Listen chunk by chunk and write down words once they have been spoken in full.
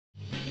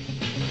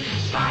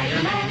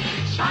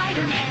Spider-Man,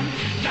 Spider-Man,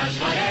 does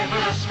whatever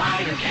a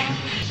spider can.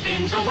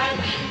 Spins a web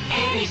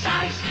any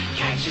size,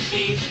 catches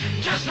thieves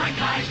just like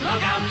flies.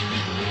 Look out!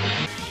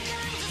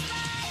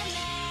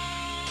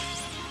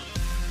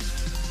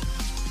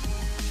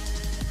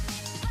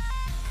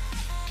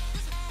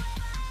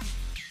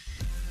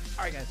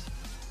 Alright guys,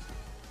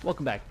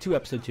 welcome back to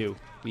episode 2.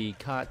 We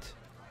caught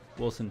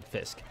Wilson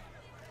Fisk.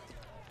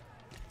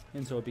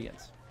 And so it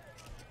begins.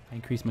 I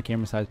increased my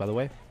camera size, by the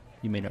way.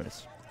 You may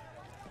notice.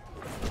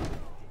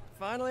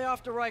 Finally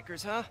off to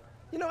Rikers, huh?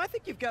 You know, I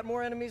think you've got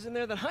more enemies in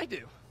there than I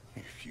do.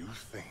 If you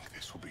think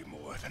this will be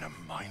more than a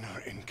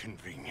minor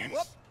inconvenience...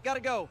 Whoop, gotta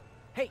go.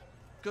 Hey,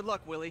 good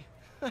luck, Willie.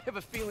 I have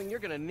a feeling you're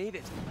gonna need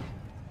it.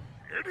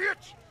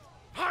 Idiot!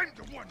 I'm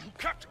the one who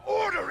kept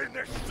order in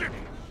this city!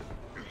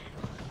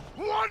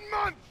 1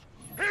 month!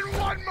 In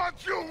 1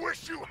 month you'll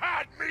wish you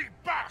had me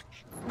back!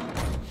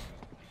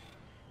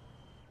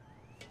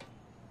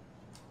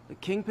 The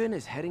Kingpin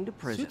is heading to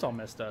prison. Suit's all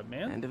messed up,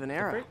 man. End of an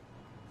era.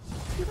 I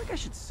feel like I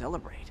should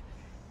celebrate.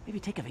 Maybe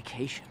take a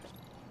vacation.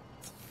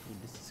 Ooh,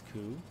 this is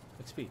cool.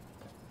 XP.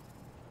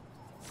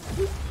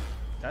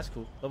 That's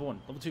cool. Level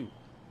 1. Level 2.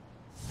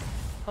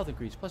 Health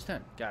increase. Plus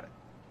 10. Got it.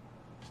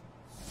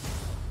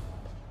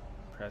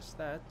 Press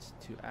that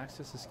to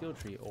access the skill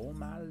tree. Oh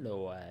my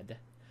lord.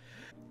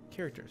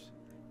 Characters.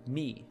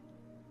 Me.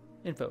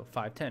 Info.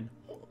 5'10".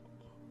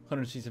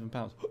 167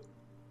 pounds.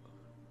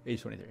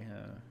 Age 23.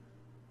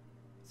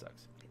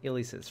 Sucks.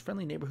 Aliases.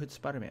 Friendly neighborhood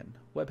Spider-Man.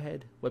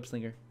 Webhead.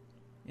 Webslinger.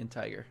 And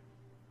Tiger.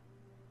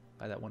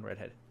 By that one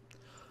redhead.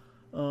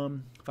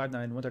 5'9",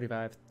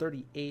 135,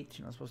 38.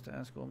 You're not supposed to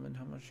ask a woman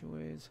how much she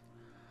weighs.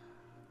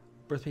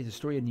 Birthplace: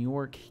 Astoria, New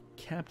York.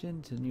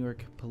 Captain to the New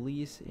York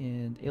Police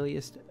and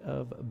alias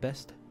of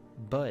Best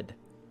Bud.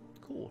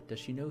 Cool. Does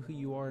she know who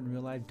you are in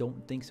real life?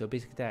 Don't think so.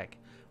 Basic attack.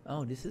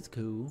 Oh, this is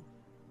cool.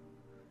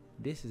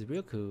 This is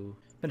real cool.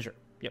 Finisher.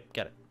 Yep,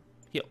 got it.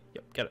 Heal.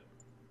 Yep, got it.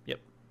 Yep.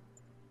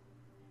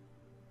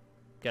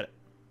 Got it.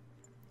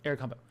 Air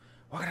combo.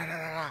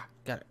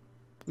 Got it.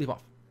 Leave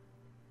off.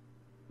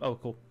 Oh,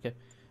 cool. Okay.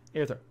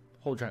 Air throw.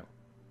 Hold triangle.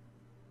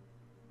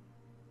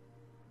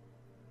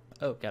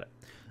 Oh, got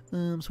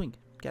it. Swing.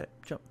 Got it.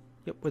 Jump.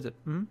 Yep. What's it?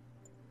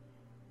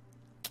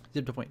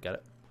 Zip to point. Got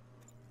it.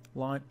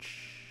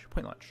 Launch.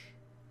 Point launch.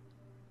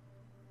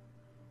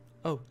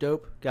 Oh,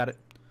 dope. Got it.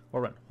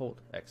 Or run.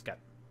 Hold. X. Got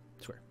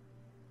it. Square.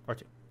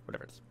 R2.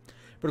 Whatever it is.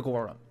 Vertical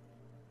wall run.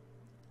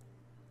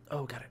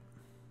 Oh, got it.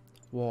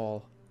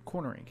 Wall.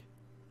 Cornering.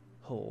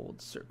 Hold.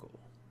 Circle.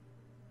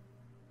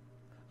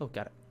 Oh,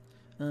 got it.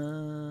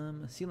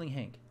 Ceiling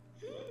hang.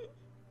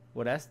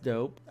 Well, that's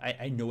dope.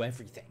 I know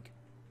everything.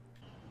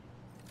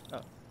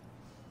 Oh.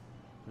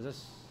 What is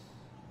this?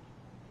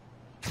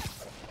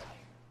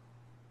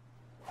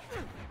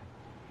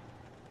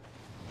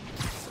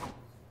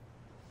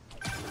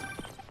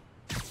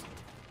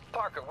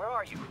 Parker, where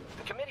are you?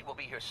 The committee will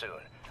be here soon.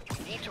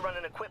 We need to run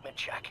an equipment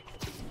check.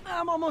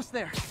 I'm almost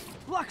there.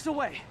 Blocks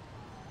away.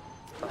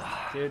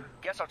 Dude.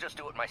 Guess I'll just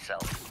do it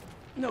myself.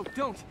 No,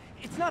 don't.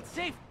 It's not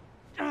safe.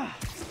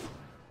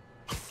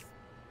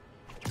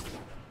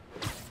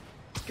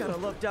 Gotta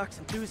love Doc's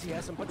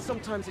enthusiasm, but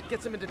sometimes it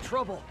gets him into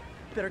trouble.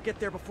 Better get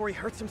there before he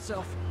hurts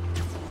himself.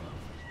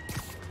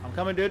 I'm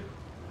coming, dude.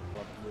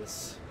 Love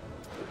this.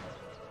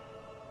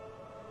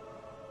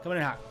 Coming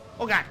in hot.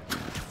 Oh, God.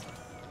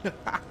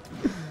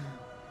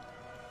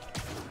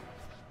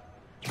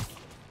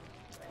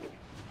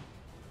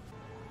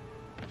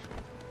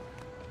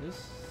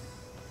 This...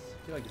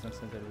 I feel like it's not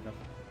sensitive enough.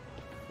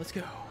 Let's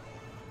go.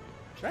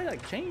 Should I,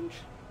 like, change?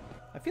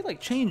 I feel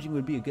like changing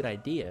would be a good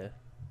idea.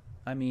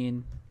 I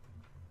mean...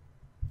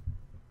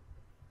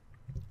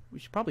 We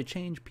should probably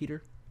change,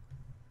 Peter.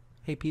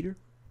 Hey, Peter.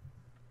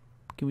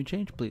 Can we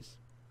change, please?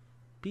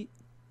 Pete?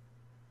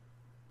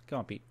 Come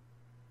on, Pete.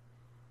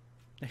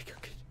 There you go.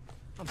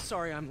 I'm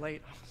sorry I'm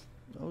late.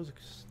 That was a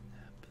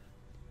snap.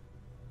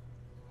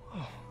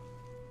 Oh.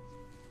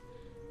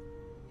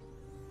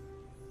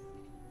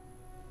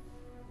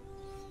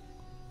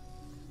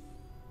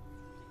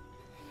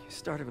 You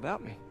started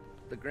without me.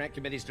 The grant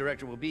committee's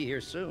director will be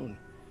here soon.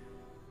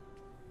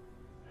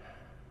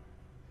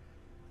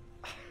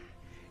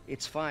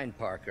 It's fine,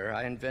 Parker.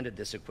 I invented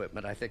this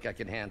equipment. I think I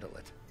can handle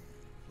it.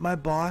 My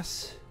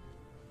boss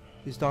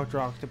is Dr.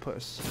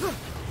 Octopus.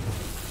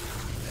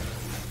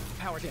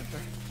 Power damper.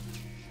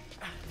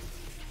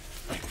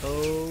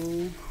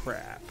 Oh,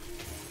 crap.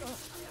 Oh,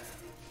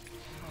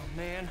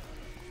 man.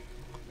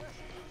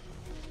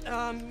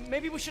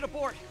 Maybe we should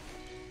abort.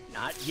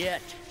 Not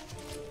yet.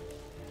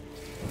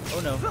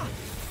 Oh, no.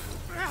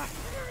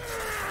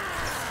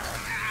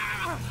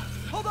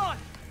 Hold on!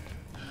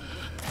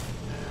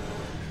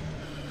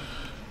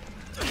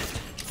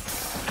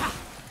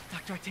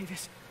 Dr.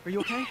 Octavius, are you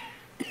okay?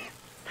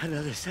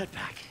 Another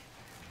setback.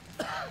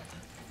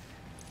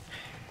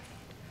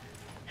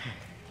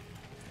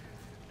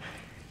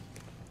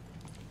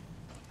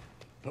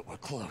 But we're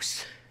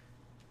close.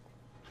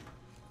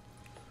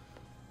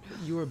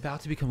 You are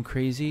about to become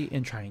crazy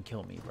and try and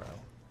kill me, bro.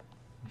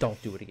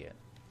 Don't do it again.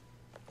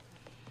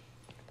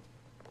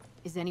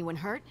 Is anyone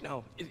hurt?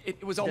 No,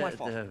 it was all my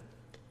fault.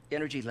 The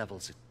energy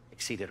levels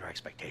exceeded our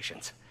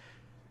expectations.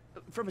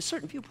 From a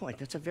certain viewpoint,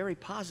 that's a very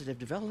positive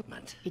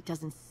development. It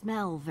doesn't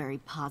smell very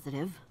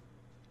positive.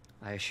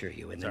 I assure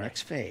you, in the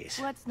next phase...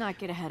 Let's not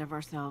get ahead of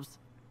ourselves.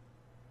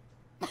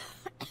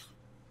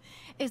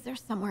 Is there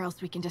somewhere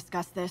else we can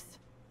discuss this?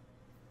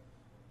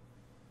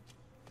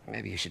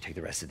 Maybe you should take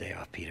the rest of the day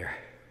off, Peter.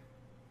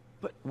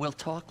 But we'll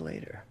talk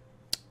later.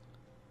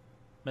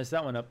 Messed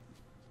that one up.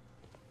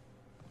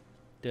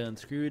 Done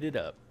screwed it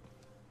up.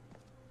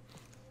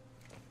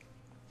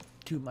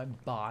 Dude, my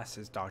boss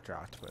is Dr.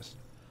 Octopus.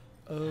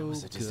 Oh, That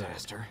was a good.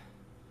 disaster.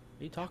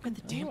 Are you talking?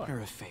 Could the dampener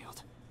have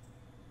failed?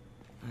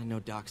 I know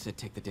Doc said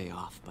take the day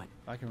off, but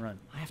I can run.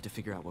 I have to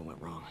figure out what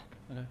went wrong.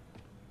 Okay.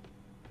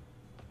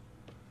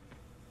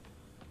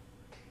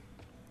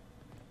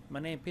 My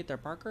name Peter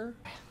Parker.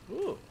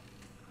 Ooh.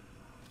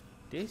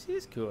 This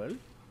is cool.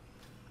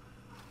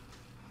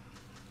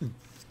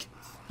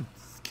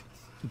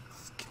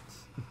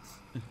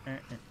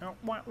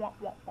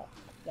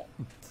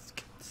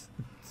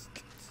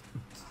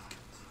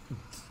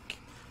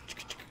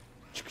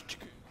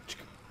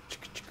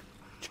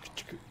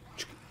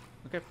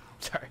 Okay,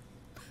 sorry.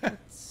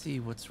 Let's see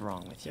what's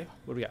wrong with you. Okay,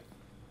 what do we got?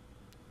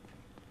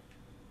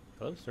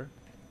 Hello, sir.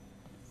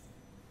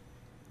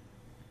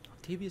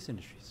 Octavius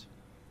Industries.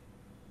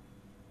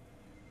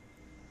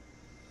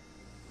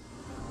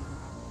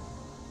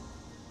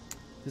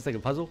 Is this like a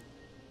puzzle?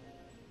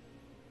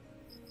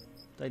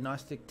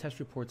 Diagnostic test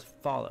reports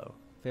follow.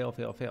 Fail,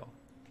 fail, fail.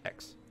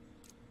 X.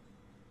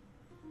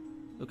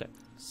 Okay.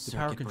 The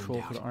power Circuit control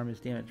burned for the out. arm is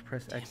damaged.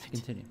 Press X to Damn it.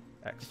 continue.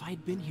 X. If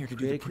I'd been here to do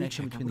Create the a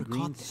connection pre-check, I between the would've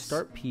green caught this.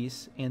 start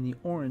piece and the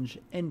orange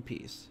end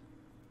piece.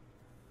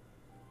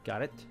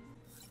 Got it?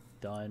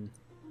 Done.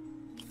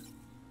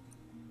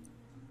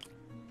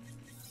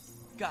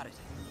 Got it.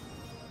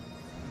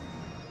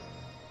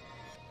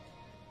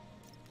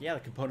 Yeah, the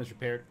component's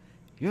repaired.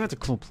 You have the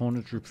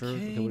components repaired.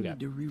 Okay, what do we got?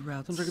 Need to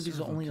reroute Some circuit pieces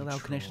servo only allow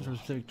connections from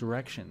control. specific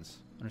directions.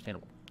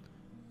 Understandable.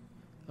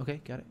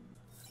 Okay, got it.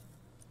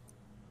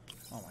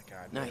 Oh my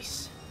god. dude.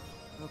 Nice.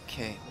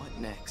 Okay, what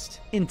next?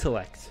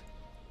 Intellect.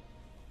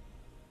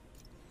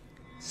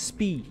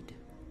 Speed.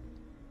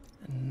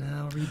 And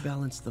now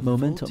rebalance the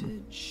Momentum.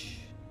 voltage.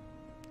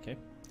 Okay.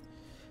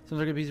 Some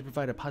circuit pieces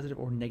provide a positive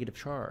or negative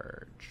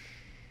charge.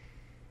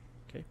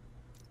 Okay.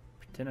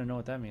 Pretend I know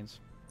what that means.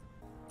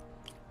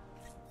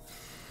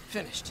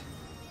 Finished.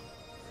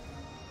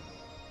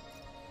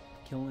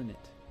 Killing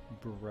it,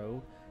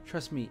 bro.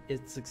 Trust me,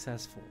 it's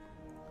successful.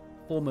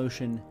 Full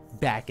motion,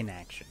 back in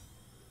action.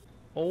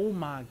 Oh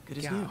my Good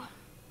as god. new.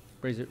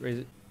 Raise it, raise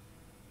it.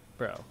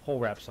 Bro, whole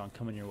rap song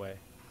coming your way.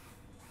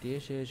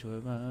 This is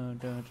what my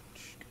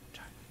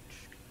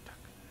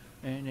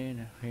and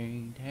then I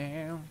rain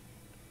down.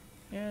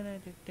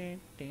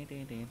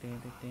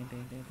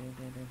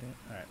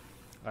 Alright.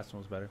 Last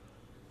one was better.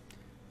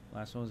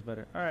 Last one was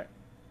better. Alright.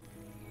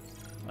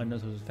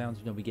 Unknowns was found,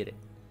 so no, we get it.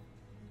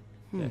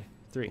 Okay.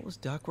 3. What was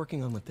Doc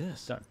working on with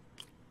this? Done.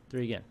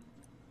 3 again.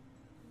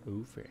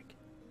 Ooh, frick.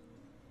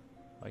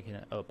 Why can't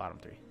I? Oh, bottom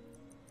 3.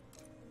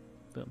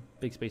 Boom.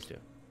 Big space 2.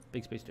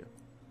 Big space 2.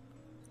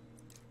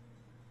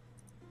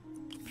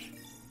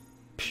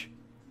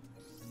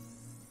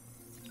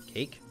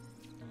 Cake.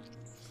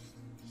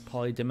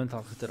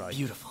 Polydimethyl.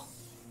 Beautiful.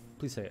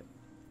 Please say it.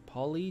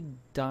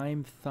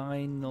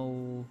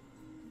 Polydimethylsiloxane.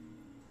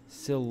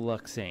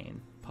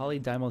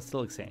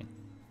 Polydimethylsiloxane.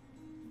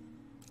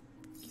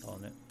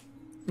 Killing it.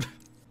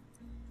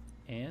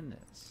 And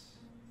this.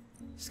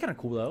 It's kind of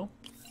cool though.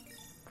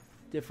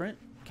 Different.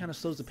 Kind of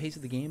slows the pace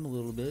of the game a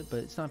little bit, but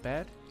it's not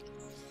bad.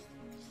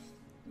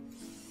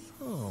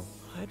 Oh,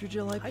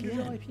 hydrogel IPM.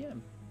 Hydrogel IPM.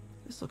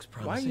 This looks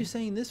promising. Why are you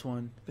saying this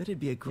one? Bet it'd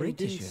be a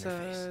great It tissue didn't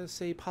interface.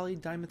 say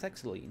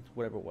polydimethylsiloxane,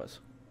 whatever it was.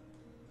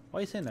 Why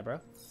are you saying that, bro?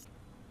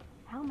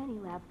 How many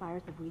lab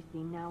fires have we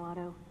seen now,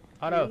 Otto?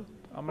 Otto, 3,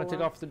 I'm gonna 4?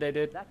 take off for the day,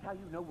 dude. That's how you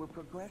know we're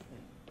progressing.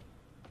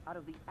 Out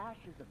of the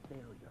ashes of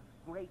failure,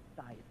 great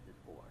science is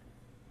born.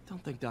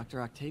 Don't think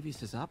Dr.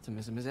 Octavius'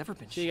 optimism has ever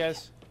been See you shaken.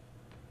 guys.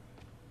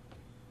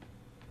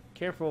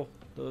 Careful,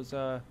 those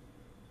arms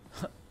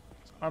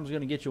are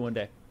gonna get you one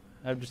day.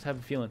 I just have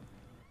a feeling.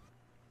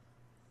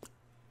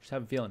 Just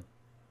have a feeling.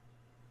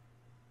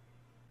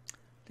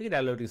 Look at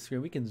that loading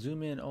screen. We can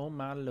zoom in. Oh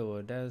my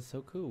lord, that is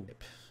so cool.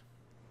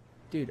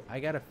 Dude, I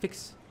gotta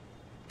fix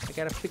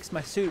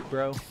my suit,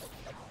 bro.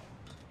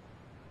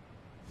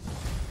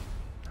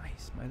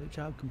 Nice, my other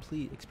job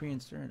complete.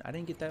 Experience earned. I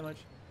didn't get that much.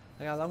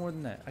 I got a lot more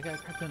than that. I got a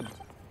crap ton.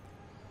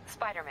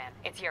 Spider-Man,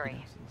 it's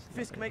Yuri.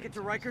 Fisk make it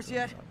to Rikers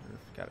yet?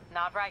 Got it.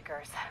 Not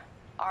Rikers.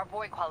 Our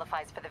boy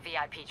qualifies for the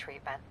VIP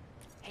treatment.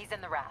 He's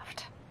in the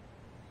raft.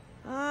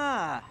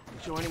 Ah,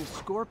 joining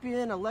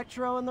Scorpion,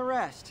 Electro, and the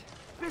rest.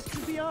 Fisk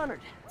should be honored.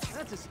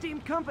 That's a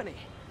steamed company.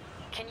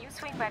 Can you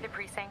swing by the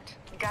precinct?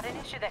 Got an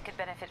issue that could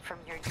benefit from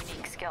your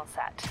unique skill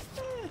set.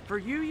 For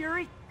you,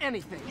 Yuri,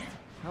 anything.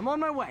 I'm on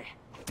my way.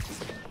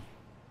 Should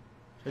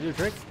I do a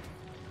trick?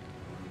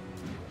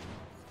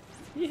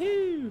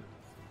 Yee-hoo!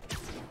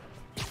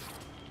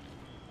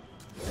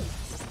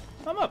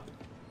 I'm up.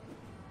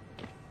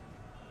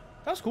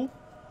 That was cool.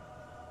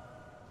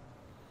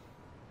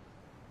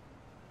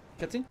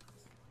 Cutscene?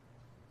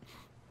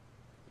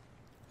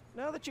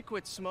 Now that you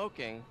quit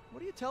smoking, what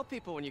do you tell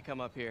people when you come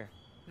up here?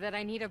 That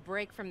I need a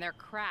break from their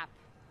crap.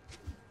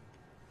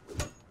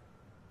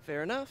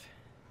 Fair enough.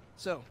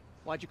 So,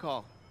 why'd you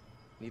call?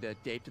 Need a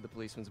date to the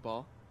policeman's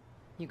ball?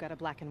 You got a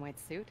black and white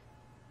suit?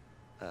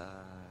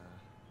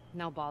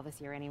 No ball this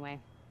year anyway.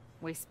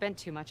 We spent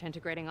too much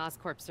integrating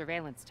Oscorp's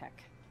surveillance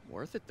tech.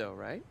 Worth it though,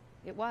 right?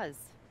 It was.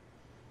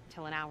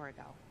 Till an hour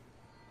ago.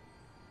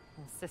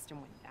 The system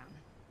went down.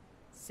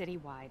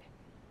 Citywide.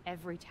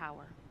 Every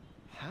tower.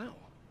 How?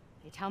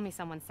 They tell me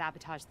someone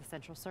sabotaged the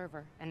central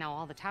server, and now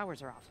all the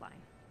towers are offline.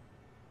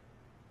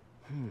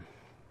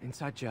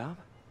 Inside job?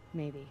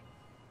 Maybe.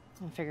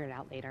 I'll figure it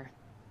out later.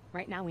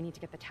 Right now we need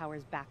to get the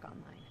towers back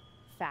online.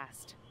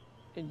 Fast.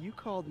 And you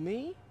called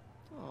me?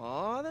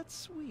 Aw, that's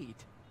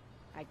sweet.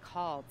 I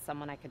called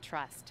someone I could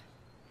trust.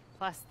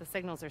 Plus, the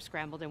signals are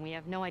scrambled and we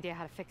have no idea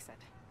how to fix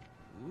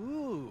it.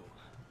 Ooh.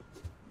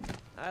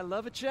 I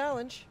love a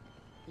challenge.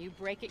 You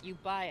break it, you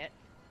buy it.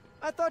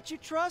 I thought you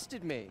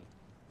trusted me.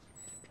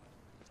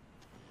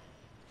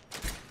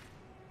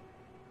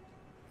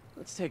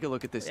 Let's take a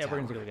look at this Yeah,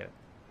 tower. we're gonna go get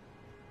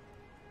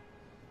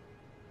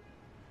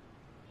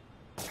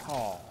it.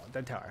 Oh,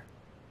 dead tower.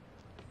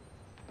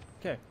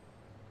 Okay.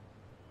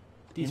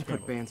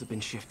 Input bands have been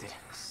shifted.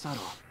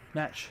 Subtle.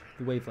 Match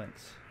the wavelengths.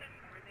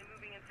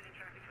 Moving incident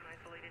traffic to an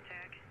isolated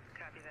tag.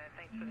 Copy that.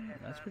 Thanks for the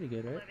heads That's up. pretty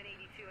good, right?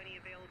 1182, any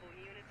available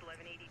units?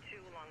 1182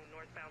 along the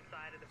northbound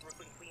side of the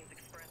Brooklyn-Queens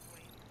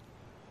Expressway.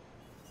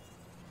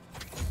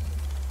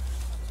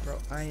 Bro,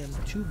 I am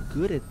too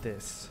good at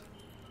this.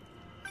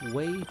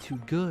 Way too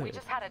good. We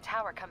just had a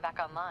tower come back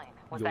online.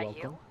 Was You're that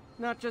welcome.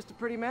 Not just a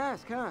pretty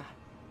mask, huh? you?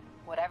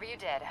 Whatever you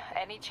did,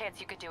 any chance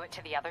you could do it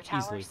to the other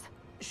towers? Easily.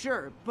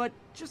 Sure, but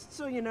just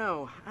so you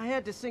know, I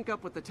had to sync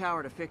up with the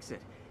tower to fix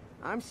it.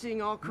 I'm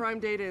seeing all crime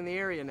data in the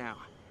area now.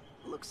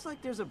 Looks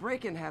like there's a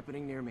break-in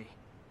happening near me.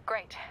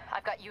 Great.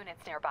 I've got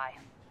units nearby.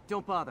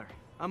 Don't bother.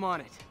 I'm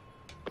on it.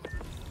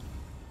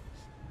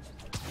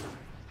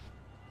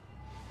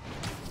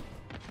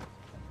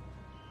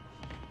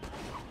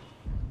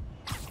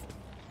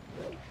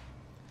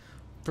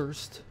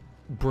 First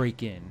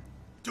break in.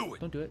 Do it.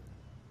 Don't do it.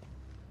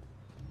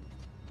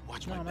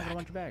 Watch No, my I'm not back. gonna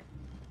watch your back.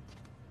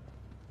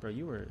 Bro,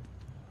 you were.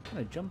 What kind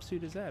of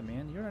jumpsuit is that,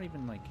 man? You're not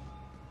even like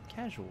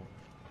casual.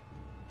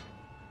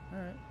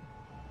 Alright.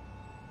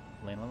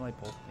 Land on the light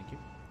pole, thank you.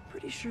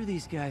 Pretty sure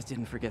these guys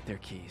didn't forget their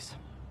keys.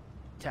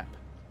 Tap.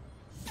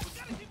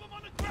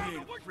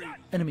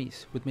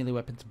 Enemies with melee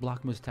weapons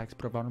block most attacks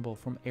but are vulnerable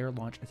from air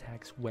launch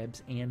attacks,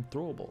 webs, and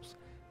throwables.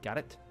 Got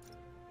it?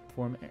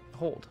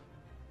 Hold.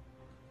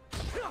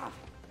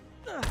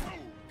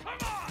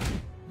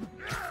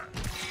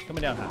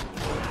 Coming down high.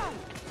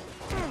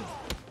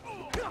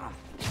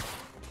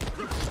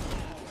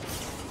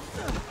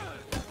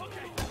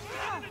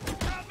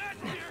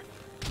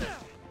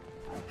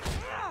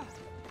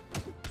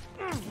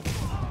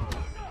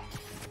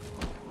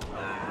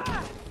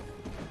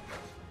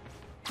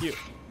 You.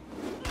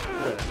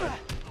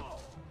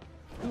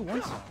 Who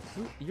wants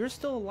some? You're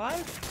still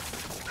alive?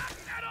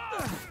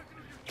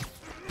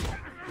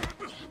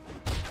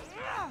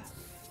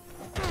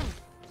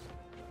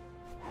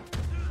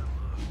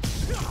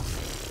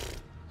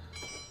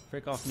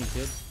 Frick off me,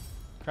 kid.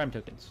 Crime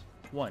tokens.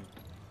 1.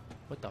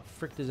 What the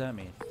frick does that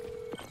mean?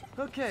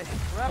 Okay,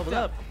 wrapped Hold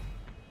up. up.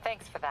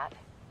 Thanks for that.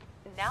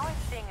 Now I'm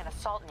seeing an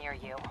assault near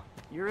you.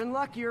 You're in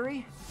luck,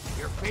 Yuri.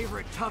 Your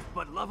favorite tough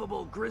but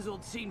lovable,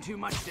 grizzled,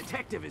 seen-too-much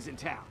detective is in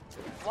town.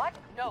 What?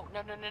 No.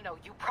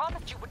 You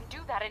promised you wouldn't do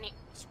that any...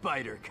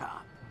 Spider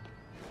Cop.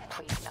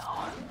 Please, no.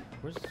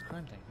 Where's this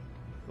crime thing?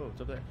 Oh,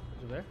 it's over there.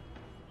 It's over there?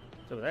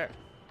 It's over there.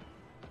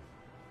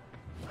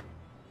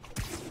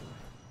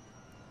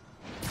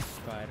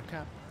 Spider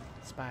Cop.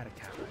 Spider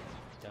Cop.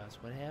 Does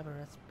whatever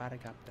a Spider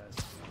Cop does.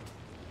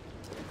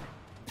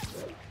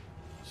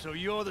 So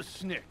you're the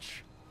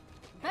snitch.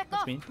 Back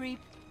That's off, me. creep.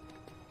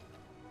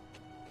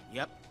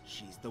 Yep,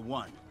 she's the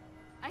one.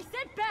 I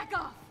said back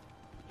off!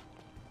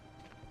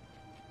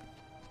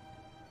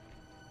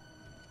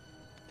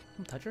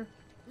 Don't touch her.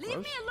 Leave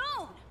Gross. me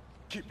alone!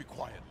 Keep it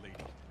quiet, lady.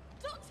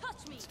 Don't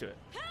touch me! Let's do it.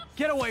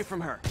 Get away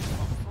from her.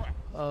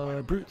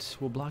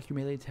 Brutes will block your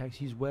melee attacks.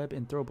 Use web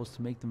and throwables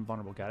to make them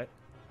vulnerable. Got it?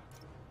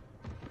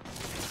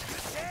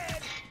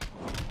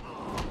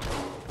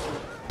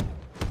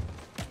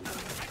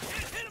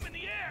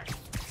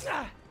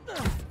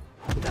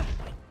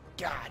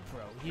 God,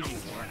 bro. You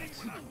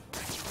relax.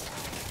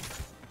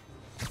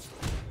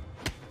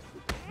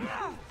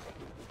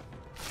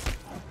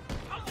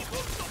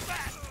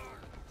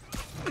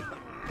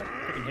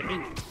 Fucking hit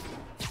me.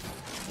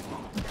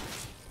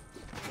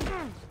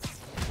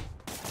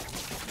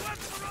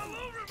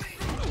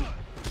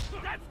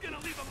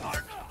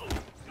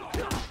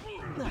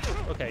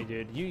 Okay,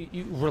 dude.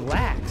 You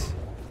relax.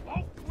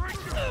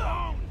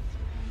 Allow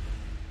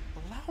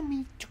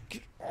me to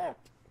get up.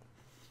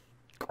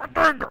 God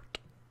dang it.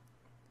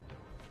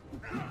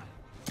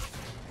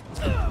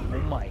 Oh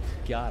my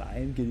god, I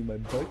am getting my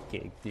butt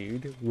kicked,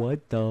 dude.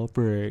 What the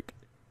frick?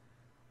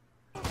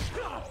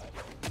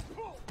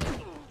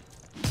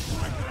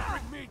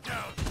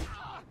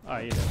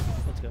 Alright, you're dead.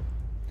 Let's go.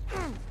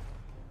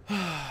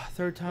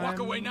 Third time. Walk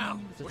away now,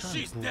 or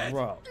she's dead.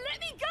 Bro. Let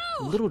me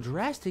go! A little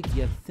drastic,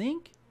 you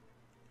think?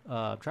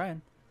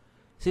 Trying.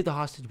 Save the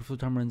hostage before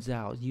the time runs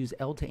out. Use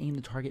L to aim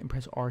the target and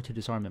press R to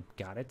disarm him.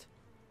 Got it.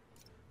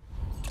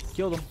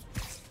 Kill them.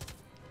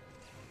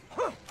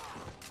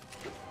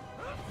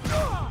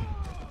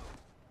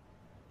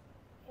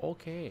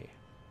 Okay.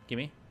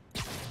 Gimme.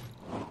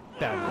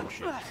 Bad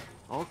shit.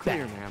 All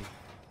clear, ma'am.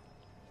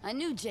 I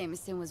knew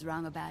Jameson was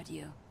wrong about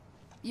you.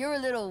 You're a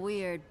little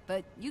weird,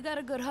 but you got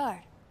a good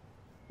heart.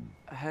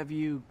 Have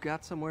you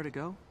got somewhere to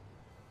go?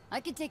 I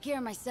can take care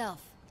of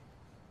myself.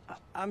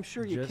 I'm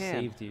sure you Just can,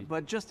 saved you.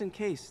 but just in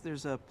case,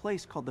 there's a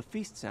place called the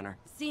Feast Center.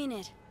 Seen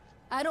it.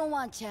 I don't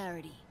want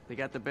charity. They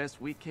got the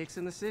best wheat cakes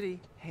in the city,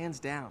 hands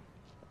down.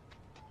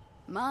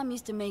 Mom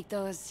used to make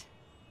those.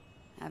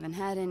 Haven't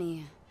had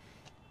any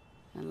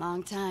in a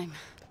long time.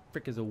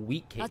 Frick is a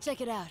wheat cake. I'll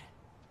check it out.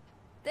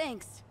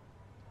 Thanks,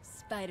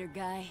 Spider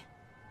Guy.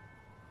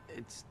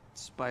 It's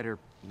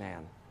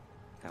Spider-Man.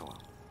 Oh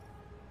well.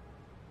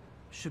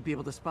 Should be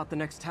able to spot the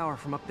next tower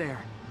from up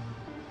there.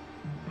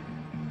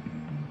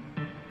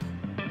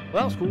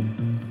 Well, that's cool.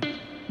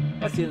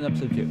 That's the end of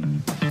episode 2.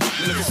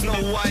 Look at Snow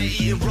White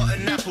eating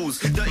rotten apples.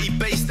 Dirty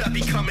bass that be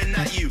coming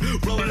at you.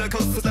 Roller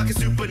coasters like a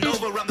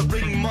supernova. I'm the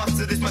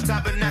ringmaster, this my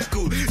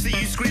tabernacle. See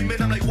you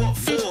screaming, I'm like, what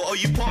for? Oh,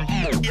 you pop?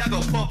 Yeah, I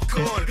got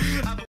popcorn.